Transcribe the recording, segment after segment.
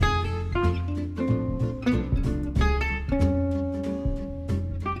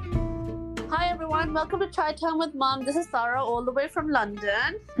everyone. Welcome to Chai Time with Mom. This is Sarah, all the way from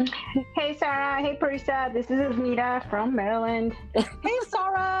London. Hey, Sarah. Hey, Parisa. This is Asmita from Maryland. Hey,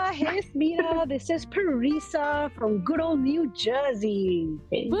 Sarah. Hey, Smita. This is Parisa from good old New Jersey.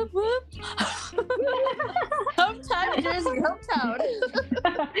 Whoop whoop. Hometown, Jersey, hometown.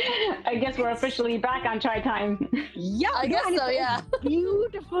 I guess we're officially back on Chai Time. Yeah, I guess so, yeah.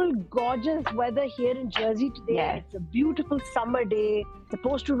 Beautiful, gorgeous weather here in Jersey today. Yes. It's a beautiful summer day.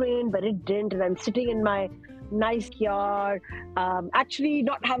 Supposed to rain, but it didn't. And I'm sitting in my nice yard. Actually,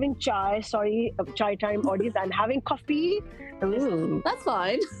 not having chai. Sorry, Chai Time audience. I'm having coffee. Ooh. That's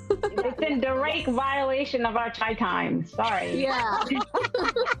fine. It's in direct violation of our Chai Time. Sorry. Yeah.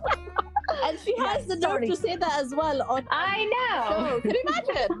 And she has the nerve to say that as well on I know. show. Can you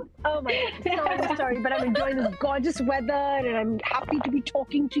imagine? Oh my God. So sorry, but I'm enjoying this gorgeous weather and I'm happy to be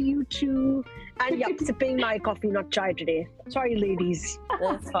talking to you too. And yeah, sipping my coffee, not chai today. Sorry, ladies.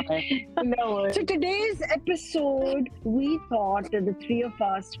 That's fine. No worries. So today's episode, we thought that the three of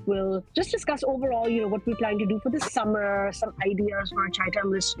us will just discuss overall, what we plan to do for the summer, some ideas for our Chai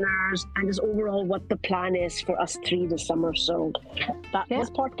Time listeners, and just overall what the plan is for us three this summer. So that this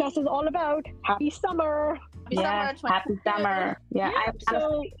podcast is all about. Happy summer. Yeah, happy summer. Yeah, I'm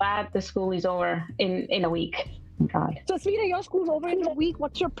so glad the school is over in a week. God. So, Smita, your school's over in a week.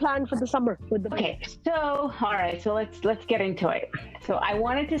 What's your plan for the summer? Okay, so all right, so let's get into it. So I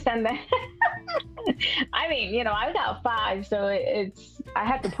wanted to send them. I mean, I got 5, so I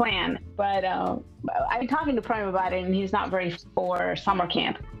had to plan. But I've been talking to Prime about it, and he's not very for summer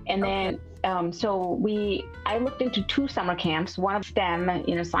camp. And then I looked into 2 summer camps. One of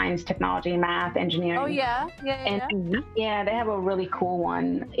STEM, science, technology, math, engineering. Oh yeah. And yeah, they have a really cool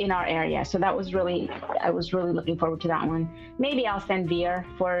one in our area. So I was really looking forward to that one. Maybe I'll send Veer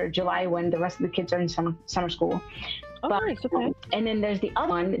for July when the rest of the kids are in summer school. Oh, nice. Okay. And then there's the other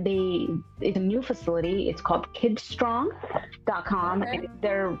one. It's a new facility. It's called kidstrong.com. Okay. And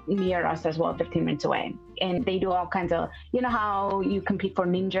they're near us as well, 15 minutes away. And they do all kinds of, how you compete for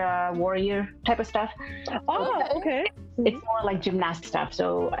Ninja Warrior type of stuff. Oh, okay. It's more like gymnast stuff.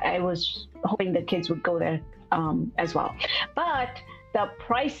 So I was hoping the kids would go there as well. But the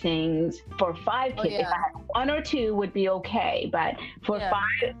pricings for 5 kids, if I had 1 or 2 would be okay, but for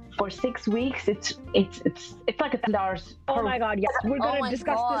 6 weeks, it's like $1,000. Oh my God! Yes, we're going to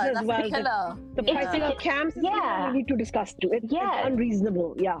discuss this as well. The pricing of camps is something we need to discuss too. It's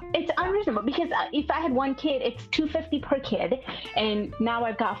unreasonable. Yeah, it's unreasonable because if I had 1 kid, it's $250 per kid, and now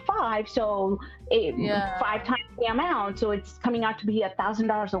I've got 5, so 5 times the amount, so it's coming out to be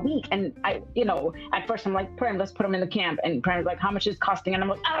 $1,000 a week. And I, at first I'm like, Prem, let's put them in the camp, and Prem's like, how much is costing? And I'm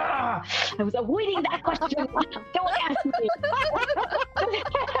like, I was avoiding that question. Don't ask me.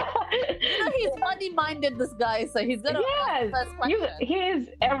 He's money-minded, this guy, so he's gonna ask this question. He is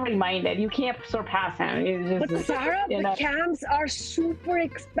every-minded. You can't surpass him. But Sarah, the camps are super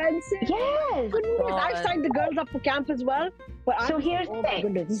expensive. Yes. Goodness, I've signed the girls up for camp as well. But here's the thing.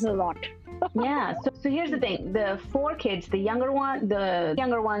 Goodness, this is a lot. Yeah. So here's the thing. The 4 kids, the younger ones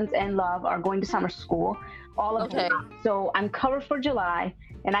and Love are going to summer school. All of them. So I'm covered for July,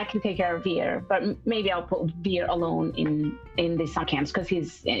 and I can take care of Veer. But maybe I'll put Veer alone in the summer camps because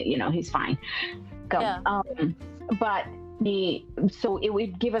he's fine. Go. Yeah. But so it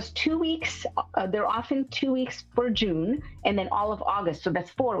would give us 2 weeks. They're off in 2 weeks for June, and then all of August. So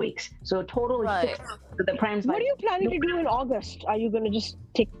that's 4 weeks. So total is 6. So the Prime's what are you planning to do in August? Are you going to just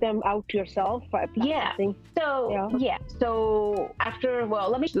take them out yourself? Yeah. So after,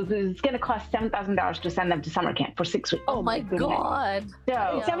 it's going to cost $7,000 to send them to summer camp for 6 weeks. Oh my God.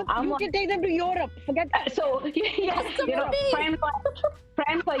 So you can take them to Europe. Forget that.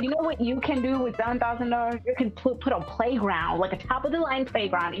 Prime's like, you know what you can do with $7,000? You can put a playground, like a top of the line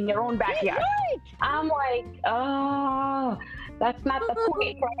playground in your own backyard. Right. I'm like, oh, that's not the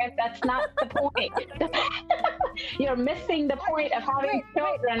point, Prime. That's not the point. You're missing the point of having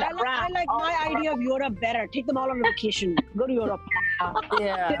children around. I like my idea of Europe better. Take them all on vacation. Go to Europe.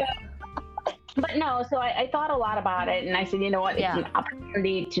 Yeah. But no, so I thought a lot about it, and I said, you know what, it's an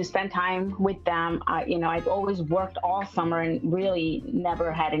opportunity to spend time with them. I've always worked all summer and really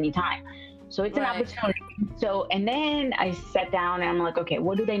never had any time. So it's an opportunity. So, and then I sat down and I'm like, okay,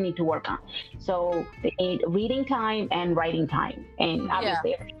 what do they need to work on? So they need reading time and writing time. And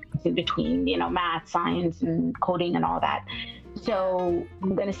obviously in between, math, science, and coding and all that. So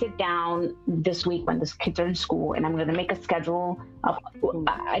I'm going to sit down this week when the kids are in school, and I'm going to make a schedule of,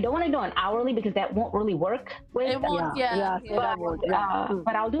 I don't want to do an hourly because that won't really work with it. Won't,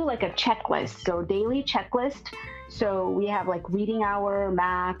 but I'll do like a checklist. So daily checklist. So we have like reading hour,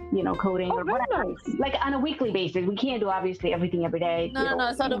 math, coding or whatever. Nice. Like on a weekly basis. We can't do obviously everything every day. No,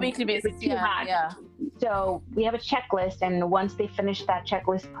 it's on a weekly basis. Yeah. So we have a checklist, and once they finish that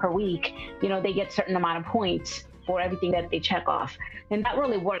checklist per week, they get a certain amount of points for everything that they check off. And that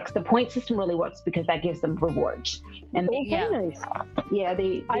really works. The point system really works because that gives them rewards. And very nice. Yeah,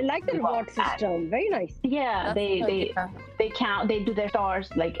 I like the reward system. Very nice. Yeah, they count, they do their stars,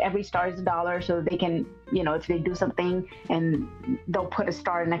 like every star is $1, so they can, if they do something and they'll put a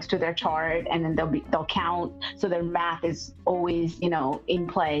star next to their chart, and then they'll count, so their math is always, in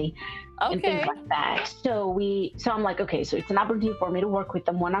play. And things like that. So I'm like, okay, so it's an opportunity for me to work with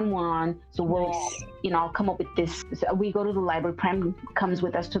them one-on-one. So we'll, I'll come up with this. So we go to the library. Prem comes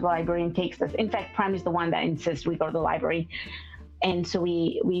with us to the library and takes us. In fact, Prem is the one that insists we go to the library. And so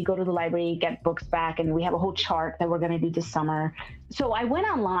we go to the library, get books back, and we have a whole chart that we're going to do this summer. So I went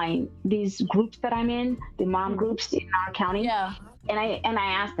online, these groups that I'm in, the mom groups in our county. Yeah. And I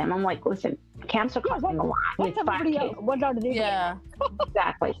asked them, I'm like, listen, camps are costing a lot. What are they doing?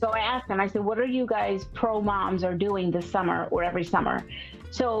 Exactly. So I asked them, I said, what are you guys pro moms are doing this summer or every summer?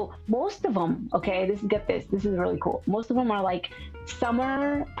 So most of them, get this is really cool. Most of them are like,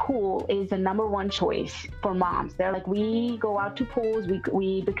 summer pool is the number one choice for moms. They're like, we go out to pools.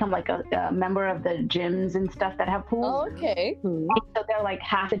 We become like a member of the gyms and stuff that have pools. Oh, okay. So they're like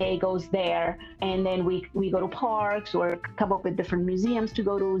half a day goes there. And then we go to parks or come up with different museums to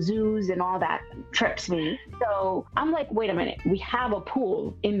go to, zoos and all that trips. So I'm like, wait a minute. We have a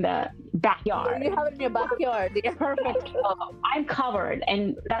pool in the backyard. So you have it in your backyard. Yeah. Perfect. I'm covered.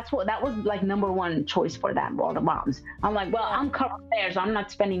 And that was like number one choice for them, all the moms. I'm like, well, I'm covered there, so I'm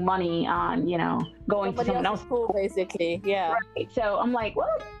not spending money on, going to someone else's pool, basically. Yeah. Right. So I'm like,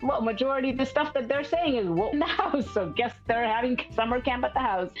 well, majority of the stuff that they're saying is in the house. So guess they're having summer camp at the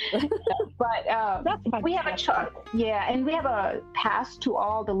house. But we have a chart. Yeah. And we have a pass to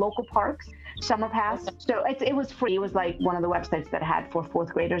all the local parks. Summer pass. So it was free. It was like one of the websites that had for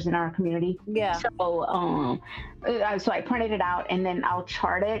fourth graders in our community. Yeah. So so I printed it out, and then I'll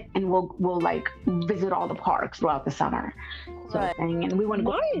chart it, and we'll like visit all the parks throughout the summer. And we want to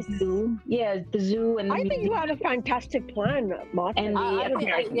go to the zoo. Yeah, the zoo. And I think you have a fantastic plan, Martin. And I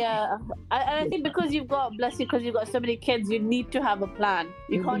think because you've got so many kids, you need to have a plan.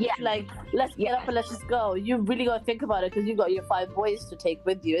 You can't just like, let's get up and let's just go. You really got to think about it, because you've got your 5 boys to take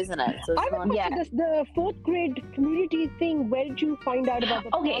with you, isn't it? So the 4th grade community thing, where did you find out about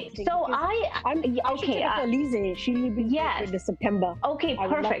the thing? So Elise, she will be this September. Okay,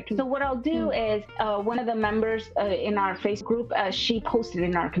 perfect. So what I'll do is one of the members in our Facebook group, she posted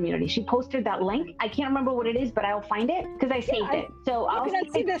in our community. She posted that link. I can't remember what it is, but I'll find it because I saved it. So I'll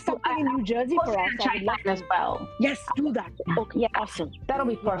see there's something in New Jersey for us. As well. Yes, do that. Okay, yeah, awesome. That'll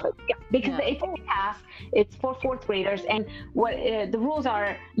be perfect. Yeah, because it's a pass. It's for 4th graders, and what the rules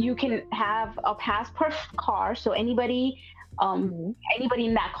are: you can have a pass per car, so anybody in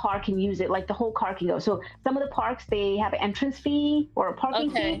that car can use it, like the whole car can go. So some of the parks, they have an entrance fee or a parking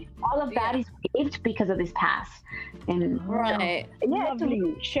fee. All of that is waived because of this pass. And lovely.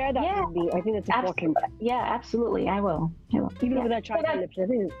 Share that with me. I think it's important. Yeah, absolutely. I will. Even with that Chai Time Lips, I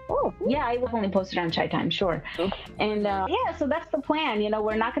think. Yeah, I will only post it on Chai Time, sure. And so that's the plan.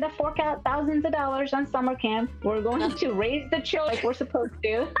 We're not going to fork out thousands of dollars on summer camp. We're going to raise the children like we're supposed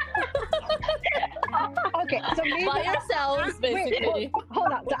to. Okay, so maybe by yourselves, basically. Wait,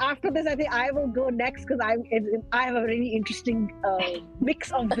 hold on. So after this, I think I will go next, because I have a really interesting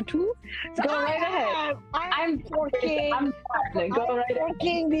mix of the two. So go right ahead. I'm forking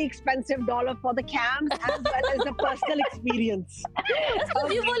the expensive dollar for the camps as well as the personal experience.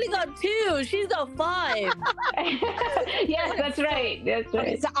 You've only got 2. She's got 5. Yes, that's right. That's right.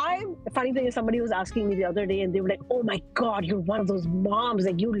 Okay, so the funny thing is, somebody was asking me the other day, and they were like, "Oh my God, you're one of those moms.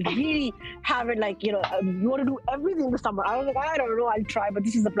 Like, you really have it. Like, you want to do everything this summer." I was like, I don't know. I'll try, but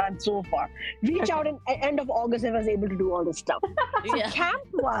this is the plan so far. Reach out in end of August if I was able to do all this stuff. So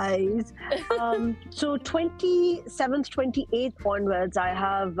camp-wise, so 27th, 28th onwards, I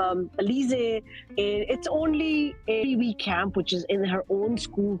have Elise. It's only a 3-week camp, which is in her own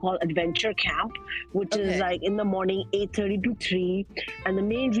school called Adventure Camp, which is like in the morning, 8:30 to 3. And the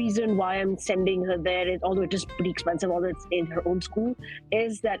main reason why I'm sending her there is, although it is pretty expensive, although it's in her own school,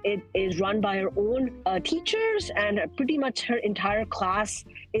 is that it is run by her own teachers, and pretty much her entire class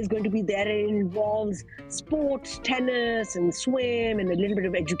is going to be there. It involves sports, tennis and swim, and a little bit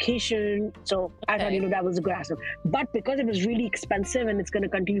of education. So I thought, that was a good answer. But because it was really expensive and it's going to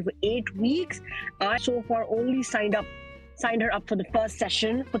continue for 8 weeks, I so far only signed her up for the first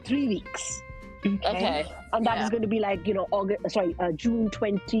session for 3 weeks. Okay. And that is going to be like, June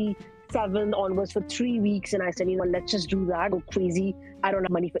 25th 27th onwards for 3 weeks. And I said, let's just do that. Go crazy. I don't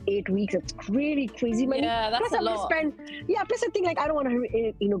have money for 8 weeks. It's really crazy money. Yeah, that's plus a lot. Plus I think I don't want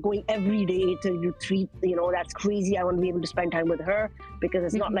to, going every day to 3, that's crazy. I want to be able to spend time with her because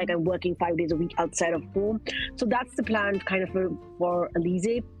it's not like I'm working 5 days a week outside of home. So that's the plan kind of for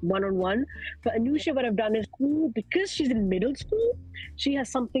Alize, one-on-one. For Anusha, what I've done is because she's in middle school, she has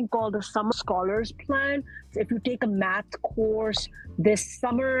something called the Summer Scholars Plan. So if you take a math course this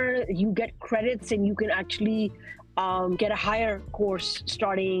summer, you get credits and you can actually get a higher course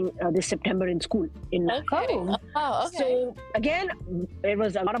starting this September in school. Okay. So again, it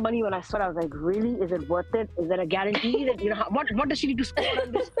was a lot of money when I started. I was like, really? Is it worth it? Is there a guarantee that, what does she need to score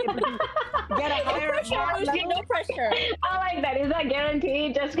on this paper to get a higher level? No pressure. I like that. Is that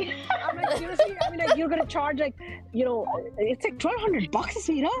guaranteed? Just I'm like, seriously? You're going to charge it's like $1,200,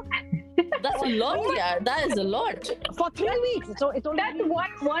 Asmira. That's a lot, yeah. That is a lot. For 3 weeks. So it's only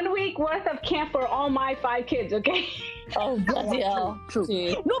that's 1 week worth of camp for all my 5 kids, okay? Oh, bloody hell. True.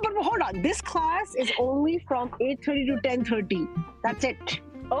 No, but hold on. This class is only from 8:30 to 10:30. That's it.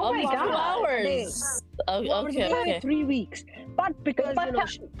 Oh my God. 2 hours. Okay. 3 weeks. But because,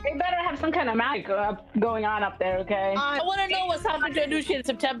 they better have some kind of magic going on up there, okay? I want to know what's happening to Anusha in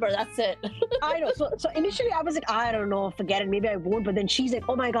September. That's it. I know. So initially I was like, I don't know, forget it. Maybe I won't. But then she's like,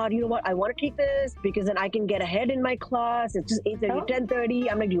 oh my God, you know what? I want to take this because then I can get ahead in my class. It's just 8:30 to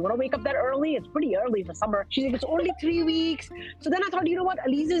 10:30. I'm like, do you want to wake up that early? It's pretty early for summer. She's like, it's only 3 weeks. So then I thought, you know what?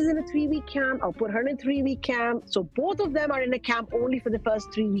 Alize is in a 3-week camp. I'll put her in a 3-week camp. So both of them are in a camp only for the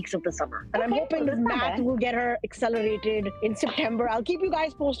first 3 weeks of the summer. And I'm hoping this math will get her accelerated in September. I'll keep you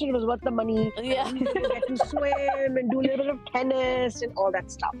guys posted. It was worth the money. Yeah. We can get to swim and do a little bit of tennis and all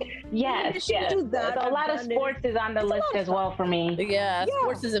that stuff. Yes. Do that, so a lot of sports is on the list as well for me. Yeah,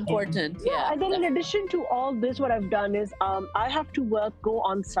 sports is important. Yeah. And then in addition to all this, what I've done is I have to go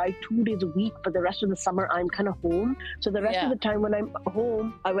on site 2 days a week. But the rest of the summer, I'm kind of home. So the rest of the time when I'm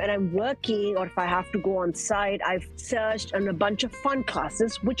home, when I'm working or if I have to go on site, I've searched on a bunch of fun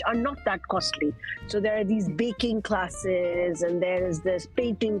classes, which are not that costly. So there are these baking classes and there's this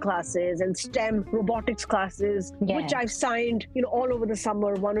painting classes and STEM robotics classes, which I've signed, all over the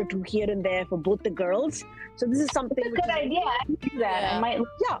summer, 1 or 2 here and there for both the girls. So this is something. That's a good idea. I can do that. I might look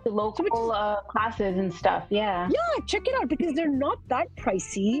at the local classes and stuff. Yeah, check it out because they're not that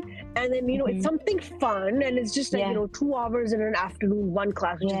pricey. And then, it's something fun and it's just like, 2 hours in an afternoon, 1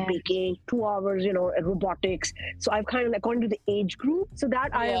 class, which is baking, 2 hours, robotics. So I've kind of, according to the age group, so that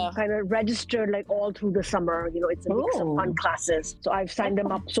I have kind of registered like all through the summer. It's a mix of fun classes. So I've signed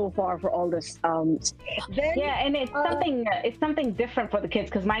them up so far for all this. Then, and it's something different for the kids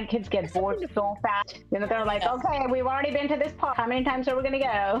because my kids get bored so fast. They're like, okay, we've already been to this park. How many times are we going to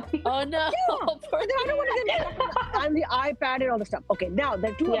go? Oh, no. I don't want to get on the iPad and all the stuff. Okay, now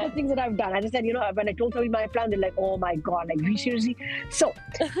there are 2 other things that I've done. I just said, when I told somebody my plan, they're like, oh my God, like, really seriously? So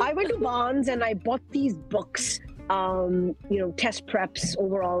I went to Barnes and I bought these books. Test preps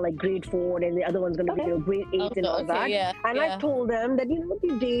overall, like grade 4, and the other one's going to be grade 8 and all that. And I told them that,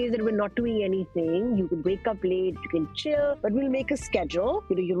 the days that we're not doing anything, you can wake up late, you can chill, but we'll make a schedule.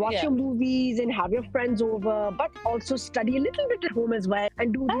 You watch your movies and have your friends over, but also study a little bit at home as well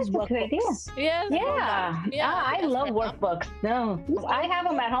and do these workbooks. I love workbooks. No, I have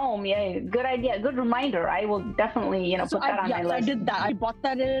them at home. Yeah, good idea. Good reminder. I will definitely, put that on my list. I did that. I bought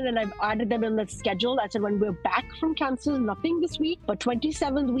that in and I've added them in the schedule. I said, when we're back from cancers, nothing this week, but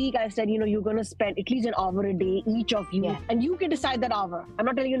 27th week I said, you're going to spend at least an hour a day, each of you, and you can decide that hour. I'm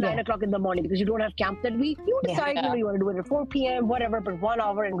not telling you 9 o'clock in the morning because you don't have camp that week. You decide, you want to do it at 4 p.m., whatever, but 1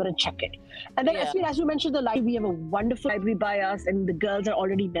 hour I'm going to check it. And then as you mentioned, the library, we have a wonderful library by us and the girls are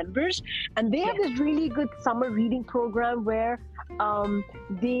already members and they have this really good summer reading program where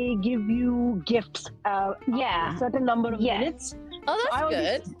they give you gifts a certain number of minutes. Oh,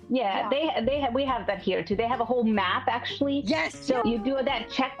 that's good. We have that here too. They have a whole map actually. Yes. So you do that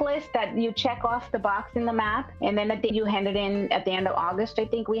checklist that you check off the box in the map, and then you hand it in at the end of August. I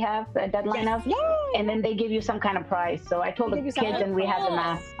think we have the deadline of. And then they give you some kind of prize. So I told the kids, and we have the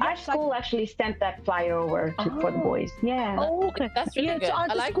map. Our school actually sent that flyer over for the boys. Yeah. Oh, okay. That's really good. So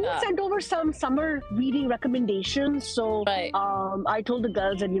the school sent over some summer reading recommendations. So I told the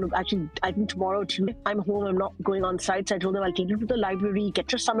girls that actually I think tomorrow too I'm home. I'm not going on site. So I told them I'll take you to the library,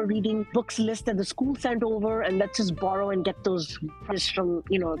 get your summer reading books list that the school sent over, and let's just borrow and get those from,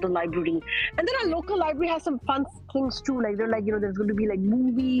 the library. And then our local library has some fun things too. Like, they're like, there's going to be like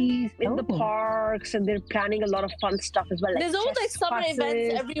movies in the parks, and they're planning a lot of fun stuff as well. Like there's always like summer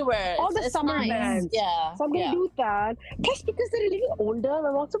events everywhere. All the summer events. Yeah. So I'm going to do that. Plus, because they're a little older,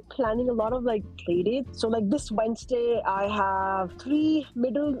 I'm also planning a lot of like play dates. So like this Wednesday, I have 4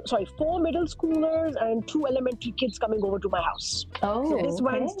 middle schoolers and 2 elementary kids coming over to my house. So this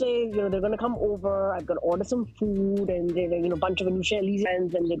Wednesday, they're going to come over. I've got to order some food, and they're, a bunch of Anusha Ellie's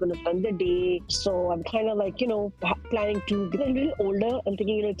friends, and they're going to spend the day. So I'm kind of like, planning to get a little older and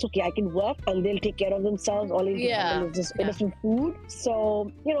thinking, it's okay, I can work and they'll take care of themselves. All I need to handle is just order some food.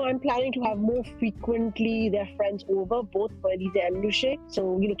 So, I'm planning to have more frequently their friends over, both for Elise and Anusha.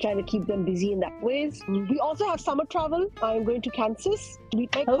 So, trying to keep them busy in that ways. We also have summer travel. I'm going to Kansas to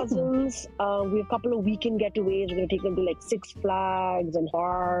meet my cousins. We have a couple of weekend getaways. We're going to take them to like Six Flags and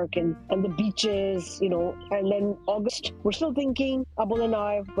park and the beaches, and then August, we're still thinking, Abul and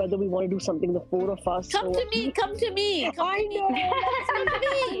I, whether we want to do something, the 4 of us. Come to me. I know. Come to me.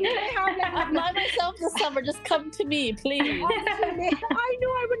 I'm by myself this summer. Just come to me, please. I know,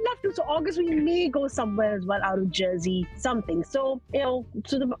 I would love to. So August, we may go somewhere as well, out of Jersey, something. So,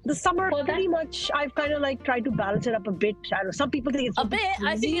 so the summer, pretty much, I've kind of like tried to balance it up a bit. I don't know, some people think it's a bit.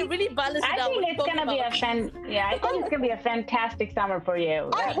 I think you really balance it out. I think it's going to be I think it's going to be a fantastic summer for you.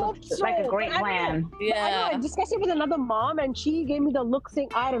 I hope so. Like a great plan. I discussed it with another mom, and she gave me the look saying,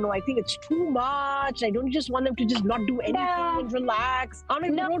 I don't know, I think it's too much. I don't just want them to just not do anything and relax. I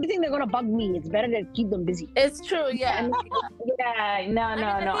don't know, think they're going to bug me. It's better to keep them busy. It's true, yeah. No.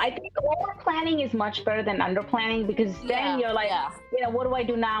 I think over planning is much better than under planning, because then you're like, what do I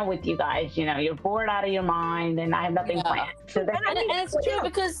do now with you guys? You're bored out of your mind, and I have nothing planned. So and it's true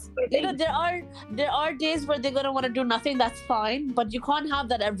because there are days where they're gonna want to do nothing. That's fine, but you can't have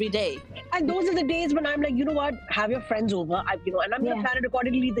that every day. And those are the days when I'm like, you know what? Have your friends over. And I'm gonna plan it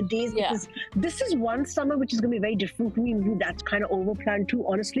accordingly. The days because this is one summer which is gonna be very different for me and you. That's kind of over planned too,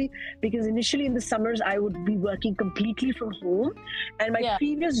 honestly, because initially in the summers I would be working completely from home, and my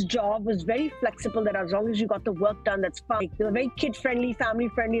previous job was very flexible. That as long as you got the work done, that's fine. They were very kid friendly, family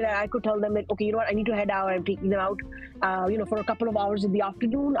friendly. That I could tell them that, okay, you know what? I need to head out. I'm taking them out, for a couple of hours in the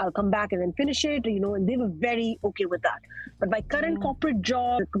afternoon. I'll come back and then finish it. And they were very okay with that. But my current corporate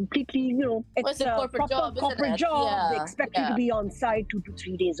job, completely, it's a proper corporate job. Yeah. They expect you to be on site 2 to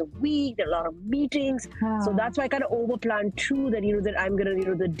 3 days a week. There are a lot of meetings. So that's why I kind of overplan too, that, that I'm going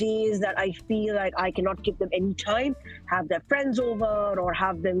to, the days that I feel like I cannot give them any time, have their friends over or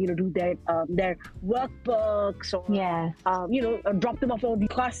have them, do their workbooks or, drop them off all the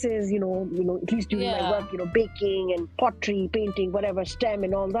classes, at least doing my work, baking and pottery, painting, whatever, STEM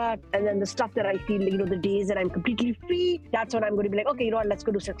and all that. And then the stuff that I feel, the days that I'm completely free, that's when I'm going to be like, okay, let's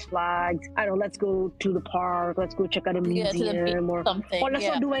go to Six Flags. I don't know, let's go to the park. Let's go check out a museum or let's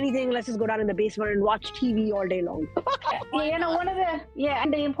not do anything. Let's just go down in the basement and watch TV all day long.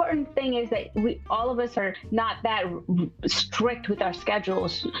 And the important thing is that all of us are not that strict with our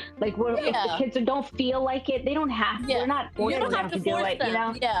schedules. Like if the kids don't feel like it, they don't have to. They're not forcing them to do it,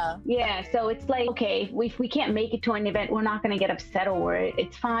 So it's like, okay, if we can't make it to an event, we're not going to get upset over it.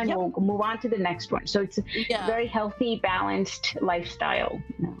 It's fine. We'll move on to the next one. So it's a very healthy, balanced lifestyle.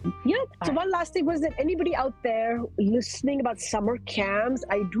 So one last thing was that anybody out there listening about summer camps,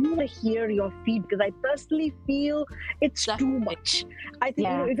 I do want to hear your feedback, because I personally feel it's too much. I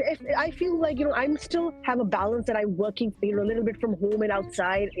think if I feel like I'm still have a balance that I'm working a little bit from home and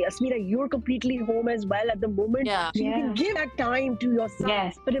outside. Asmeeta, you're completely home as well at the moment. So you can give that time to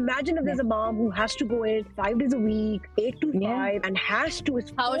yourself. But imagine if there's a mom who has to go in 5 days a week, 8 to 5, and has to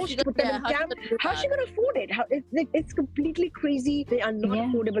put them in camp. How's she going to afford it? It's completely crazy. They are not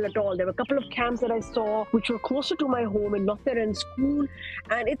affordable at all. There were a couple of camps that I saw which were closer to my home in North End School,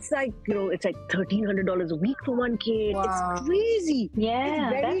 and it's like it's like $1,300 a week for one kid. Wow. It's crazy.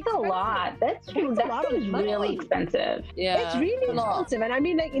 That's a lot. That's true. That seems really expensive. It's really expensive. And I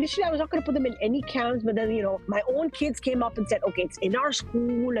mean, like, initially I was not going to put them in any camps, but then my own kids came up and said, okay, it's in our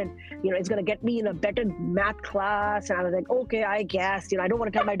school, and it's going to get me in a better math class. And I was like, okay, I guess. I don't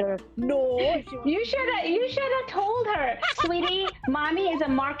want to tell my daughter no. You should have told her, sweetie, mommy is a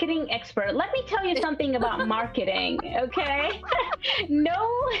marketing expert. Let me tell you something about marketing, okay? No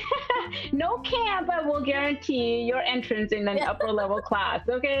camp will guarantee your entrance in an upper level class,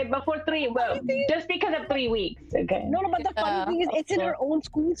 okay? But just because of 3 weeks, okay? No, but the funny thing is, it's in her own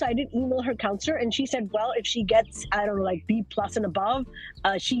school, so I did email her counselor, and she said, well, if she gets, I don't know, like B+ plus and above,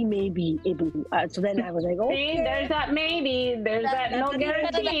 she may be able to. So then I was like, okay. See, there's that maybe. There's that no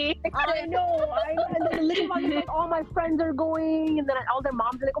guarantee. I know. And then the little one was like, all my friends are going. And then all their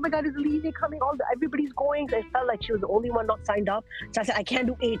moms are like, oh my God, is Lily coming? Everybody's going. So I felt like she was the only one not signed up. So I said, I can't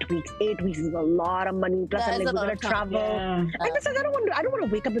do 8 weeks. 8 weeks is a lot of money. Plus, I'm like, we're going to travel. Yeah. And besides, I don't want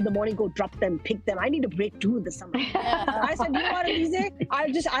to wake up in the morning, go drop them, pick them. I need a break too this summer. Yeah. I said, you know what,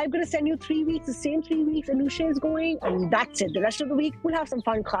 Alize? I'm going to send you 3 weeks, the same 3 weeks Anusha is going. And that's it. The rest of the week, we'll have some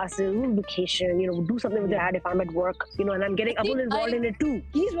fun classes, we'll vacation, we'll do something with dad if I'm at work, and I'm involved in it too.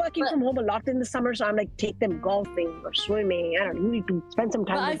 He's working from home a lot in the summer, so I'm like, take them golfing or swimming. I don't know, you need to spend some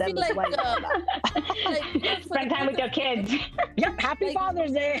time with them as well. Spend time with your kids. Yep, happy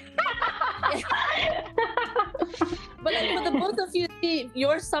Father's Day. But for the both of you,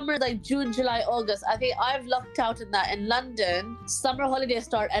 your summer like June, July, August, I think I've lucked out in that. In London, summer holidays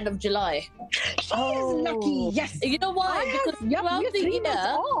start end of July. She is lucky. Yes. You know why? Because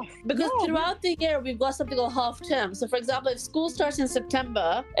throughout the year we've got something called half term. So for example, if school starts in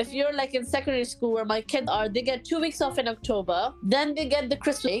September, if you're like in secondary school where my kids are, they get 2 weeks off in October, then they get the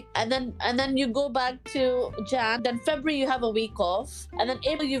Christmas break, and then you go back to Jan, then February you have a week off, and then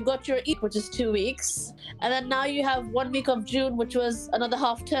April you've got your Eid, which is 2 weeks, and then now you have 1 week of June, which was another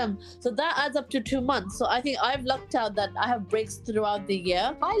half term. So that adds up to 2 months. So I think I've lucked out that I have breaks throughout the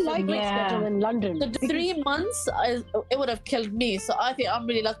year. I like it better in London. So 3 months, it would have killed me. So I think I'm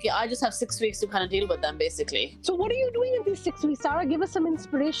really lucky. I just have 6 weeks to kind of deal with them, basically. So what are you doing in these 6 weeks, Sarah? Give us some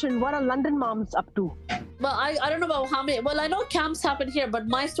inspiration. What are London moms up to? Well, I don't know about how many. Well, I know camps happen here, but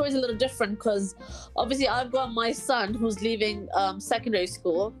my story is a little different because obviously I've got my son who's leaving secondary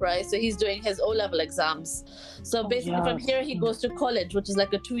school, right? So he's doing his O-level exams. So basically from here he goes to college, which is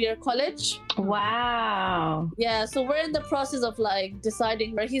like a 2-year college. Wow. Yeah, so we're in the process of like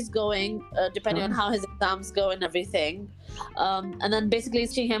deciding where he's going, depending on how his exams go and everything. And then basically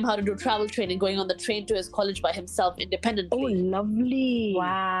teaching him how to do travel training, going on the train to his college by himself independently. Oh, lovely.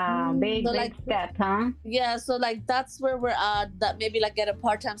 Wow. Big step, huh? Yeah, so like that's where we're at. That maybe like get a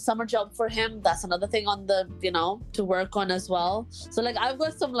part-time summer job for him. That's another thing on the, to work on as well. So like I've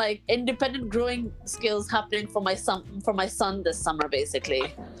got some like independent growing skills happening for my son this summer,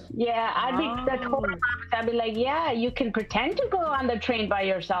 basically. Yeah, I'd be like, yeah, you can pretend to go on the train by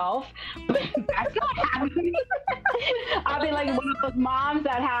yourself, but that's not happening. I'll be like one of those moms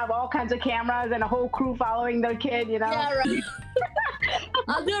that have all kinds of cameras and a whole crew following their kid, Yeah, right.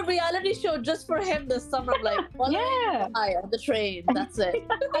 I'll do a reality show just for him this summer. I'm like, on the train. That's it.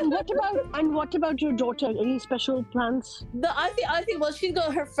 And what about your daughter? Any special plans? I think. Well, she's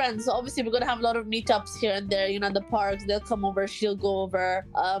got her friends. So obviously, we're gonna have a lot of meetups here and there. In the parks, they'll come over. She'll go over.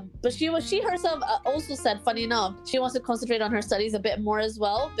 But she herself also said, funny enough, she wants to concentrate on her studies a bit more as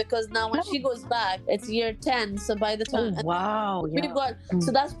well, because now when she goes back, it's year 10. So by the time we've got,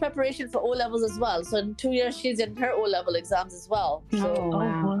 so that's preparation for O-levels as well. So in 2 years, she's in her O-level exams as well.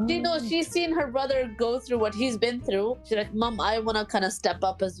 So she knows, she's seen her brother go through what he's been through. She's like, Mom, I want to kind of step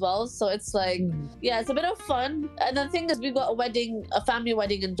up as well. So it's like, it's a bit of fun. And the thing is, we got a family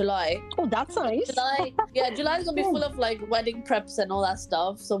wedding in July. Oh, that's nice. July is gonna be full of like wedding preps and all that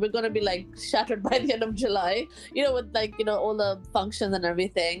stuff. So we're gonna be like shattered by the end of July, with like all the functions and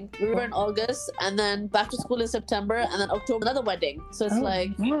everything. We were in August, and then back to school in September, and then October another wedding. So it's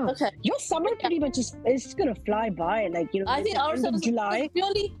okay. Your summer pretty much is gonna fly by. Like I think ours is July.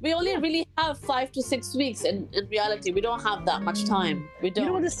 We only really have 5 to 6 weeks. In reality, we don't have that much time. We don't. You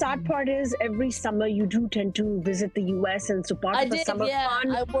know what the sad part is? Every summer you do tend to visit the US, and so part of the summer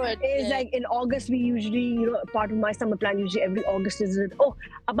fun is like in August we usually, part of my summer plan usually every August is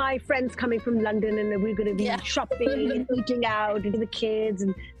my friends coming from London, and we're going to be shopping and eating out with the kids.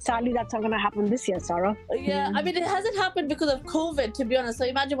 And sadly, that's not going to happen this year, Sarah. Yeah, I mean, it hasn't happened because of COVID, to be honest. So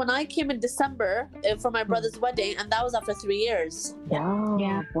imagine when I came in December for my brother's wedding, and that was after 3 years.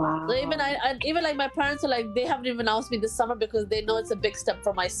 Yeah. Wow. So even like my parents are like, they haven't even asked me this summer because they know it's a big step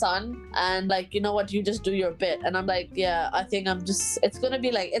for my son. And like, you know what, you just do your bit. And I'm like, I think it's going to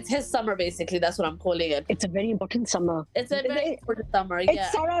be like, it's his summer, basically. That's what I'm calling it. It's a very important summer. It's a very important summer,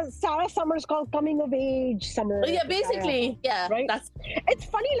 It's Sarah's summer is called coming of age summer. Yeah, basically. Yeah. Right? It's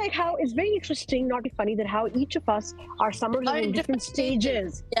funny, like how it's very interesting, not funny, that how each of us, our summers are in different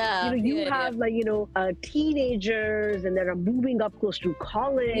stages. Yeah. You have like, teenagers, and that are moving up close through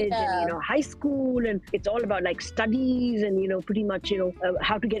college and high school, and it's all about like studies and pretty much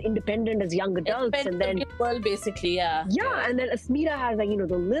how to get independent as young adults, and then world basically, and then Asmita has like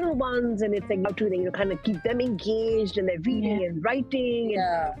the little ones, and it's like how to kind of keep them engaged, and they're reading and writing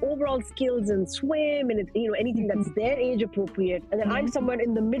and overall skills and swim, and it's anything that's their age appropriate. And then I'm somewhere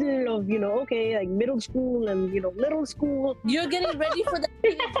in the middle of like middle school and little school. You're getting ready for the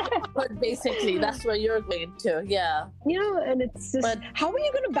but basically that's where you're going to. And it's just, how are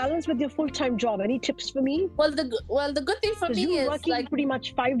you going to balance with your full-time job? Any tips for me? Well, the good thing for me you're is working like pretty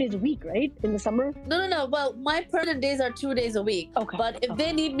much 5 days a week, right, in the summer? No. Well, my permanent days are 2 days a week. Okay. But if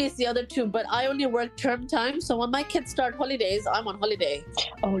they need me, it's the other 2. But I only work term time, so when my kids start holidays, I'm on holiday.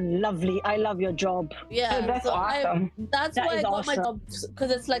 Oh, lovely! I love your job. Yeah, that's awesome. That's why I got my job,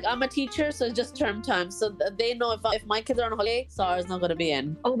 because it's like I'm a teacher, so it's just term time. So they know if my kids are on holiday, Sarah's not gonna be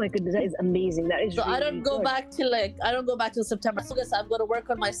in. Oh my goodness, that is amazing. That is. So really I don't go good. back till September. So I've got to work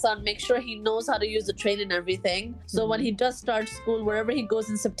on my son, make sure he knows how to use the train and everything. So when he does start school, wherever he goes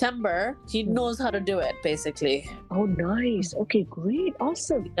in September, he knows how to do it basically. Oh, nice. Okay, great,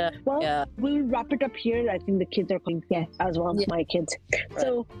 awesome. Yeah. Well, we'll wrap it up here. I think the kids are coming as well. My kids.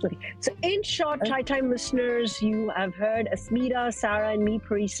 So in short, Chai Time listeners, you have heard Asmita, Sarah, and me,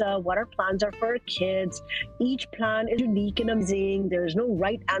 Parisa, what our plans are for our kids. Each plan is unique and amazing. There is no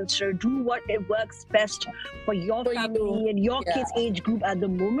right answer. Do what it works best for your family and your kids' age group at the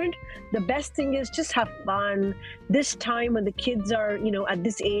moment. The best thing is just have fun. This time when the kids are, at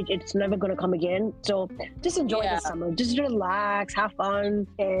this age, it's never going to come again. So just enjoy the summer. Just relax, have fun,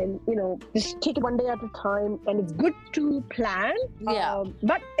 and, just take it one day at a time. And it's good to plan.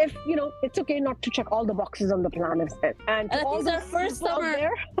 But if, it's okay not to check all the boxes on the plan. And I all think it's our first summer.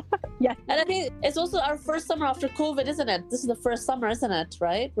 Yeah. And I think it's also our first summer after COVID, isn't it? This is the first summer, isn't it?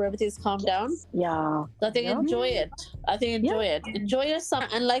 Right? Where everything's calmed down. Yeah. So I think enjoy it. It. Enjoy your summer.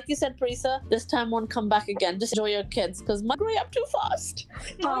 And like you said, Parisa, this time won't come back again. Just enjoy your kids, because my growing up too fast.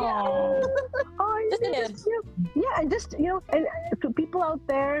 And just, and to people out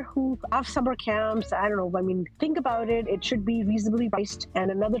there who have summer camps, I don't know, I mean, think about it. It should be reasonably priced.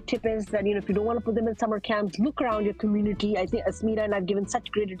 And another tip is that, if you don't want to put them in summer camps, look around your community. I think Asmita and I've given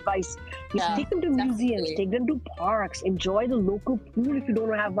such great advice. Take them to museums, take them to parks, enjoy the local pool if you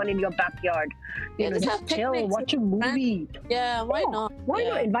don't have one in your backyard. Just chill, watch a movie. Yeah, why not? Why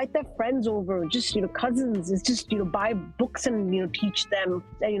not invite their friends over? Just, cousins. It's just, buy books and, teach them,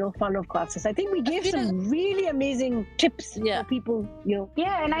 fun of classes. I think we gave some really amazing tips for people,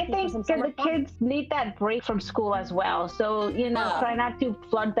 Yeah, and I think that the kids need that break from school as well. So, try not to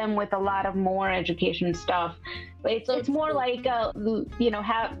flood them with a lot of more education stuff. It's more like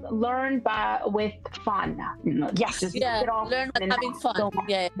learn with fun. Yes. Learn by having fun.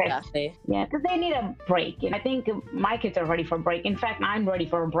 Exactly. Yeah, because they need a break. And I think my kids are ready for a break. In fact, I'm ready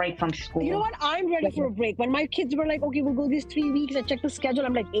for a break from school. You know what? I'm ready for a break. When my kids were like, okay, we'll go these 3 weeks. I checked the schedule.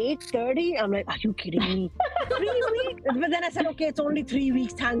 I'm like, 8:30. I'm like, are you kidding me? 3 weeks? But then I said, okay, it's only 3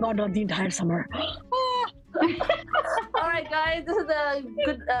 weeks. Thank God, not the entire summer. All right, guys, this is a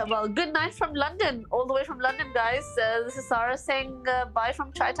good night from London, all the way from London, guys. This is Sarah saying bye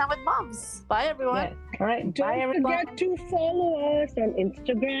from Chai Time with Moms. Bye, everyone. Yeah. All right, Don't bye, everyone. forget to follow us on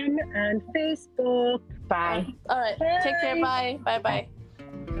Instagram and Facebook. Bye. All right, take care. Bye. Bye.